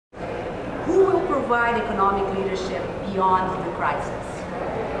who will provide economic leadership beyond the crisis?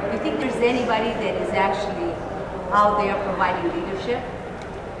 Do you think there's anybody that is actually out there providing leadership?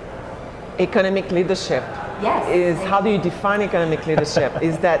 Economic leadership. Yes. Is how do you define economic leadership?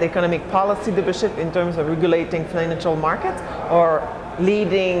 Is that economic policy leadership in terms of regulating financial markets, or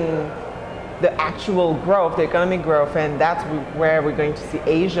leading the actual growth, the economic growth? And that's where we're going to see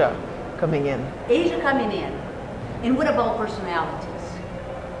Asia coming in. Asia coming in. And what about personalities?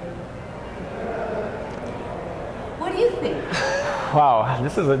 What do you think? Wow,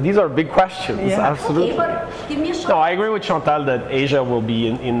 these are big questions. Yeah. Absolutely. Okay, but give me a shot. No, I agree with Chantal that Asia will be,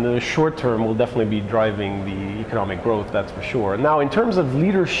 in the short term, will definitely be driving the economic growth, that's for sure. Now, in terms of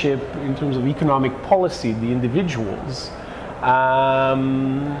leadership, in terms of economic policy, the individuals, I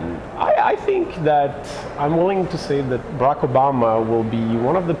think that I'm willing to say that Barack Obama will be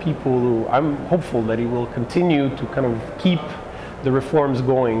one of the people who, I'm hopeful that he will continue to kind of keep the reforms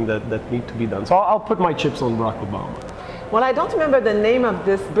going that need to be done. So I'll put my chips on Barack Obama. Well, I don't remember the name of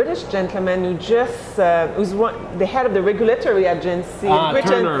this British gentleman who just who's the head of the regulatory agency in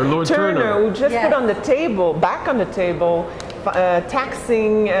Britain, Lord Turner, who just put on the table, back on the table,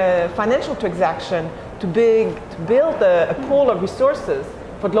 taxing financial transaction to build a pool of resources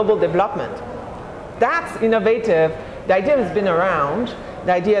for global development. That's innovative. The idea has been around.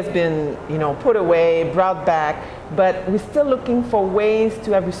 The idea has been, put away, brought back, but we're still looking for ways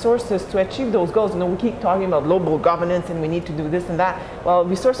to have resources to achieve those goals. We keep talking about global governance and we need to do this and that. Well,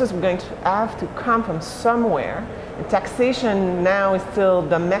 resources we're going to have to come from somewhere. And taxation now is still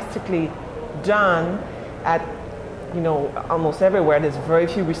domestically done at, almost everywhere. There's very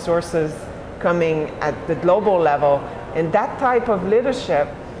few resources coming at the global level. And that type of leadership,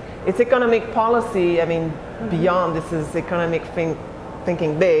 it's economic policy. Beyond this is economic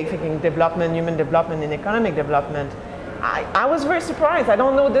thinking big, thinking development, human development, and economic development. I was very surprised. I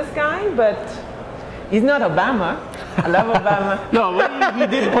don't know this guy, but he's not Obama. I love Obama. No, well, he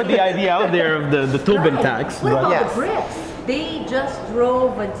did put the idea out there of the Tobin tax. What about Yes. the BRICS? They just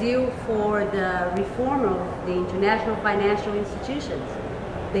drove a deal for the reform of the international financial institutions.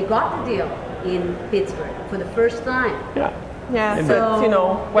 They got the deal in Pittsburgh for the first time. Yeah. Yeah, So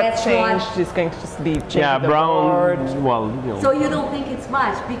but what that's changed not- is going to just be changing Yeah, the Brown, board. well, So you don't think it's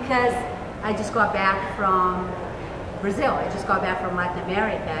much? Because I just got back from Brazil. I just got back from Latin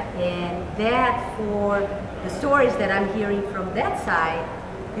America. And that, for the stories that I'm hearing from that side,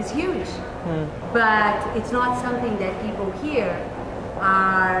 is huge. But it's not something that people here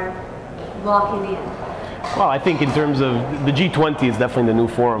are locking in. Well, I think in terms of the G20 is definitely the new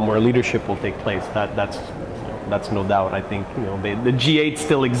forum where leadership will take place. That's no doubt. I think the G8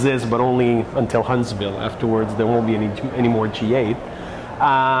 still exists, but only until Huntsville. Afterwards, there won't be any more G8.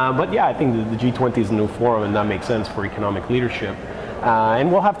 But yeah, I think the G20 is a new forum, and that makes sense for economic leadership. And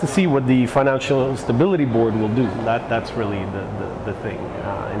we'll have to see what the Financial Stability Board will do. That's really the thing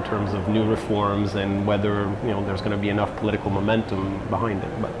in terms of new reforms and whether there's going to be enough political momentum behind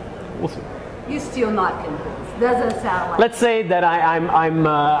it. But we'll see. You're still not convinced. Doesn't sound like. Let's say that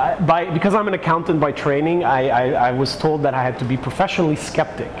because I'm an accountant by training, I was told that I had to be professionally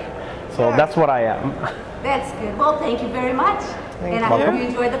skeptic. So that's what I am. That's good. Well, thank you very much. Thank and I you. hope you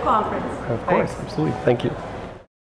enjoyed the conference. Of course, absolutely. Thank you.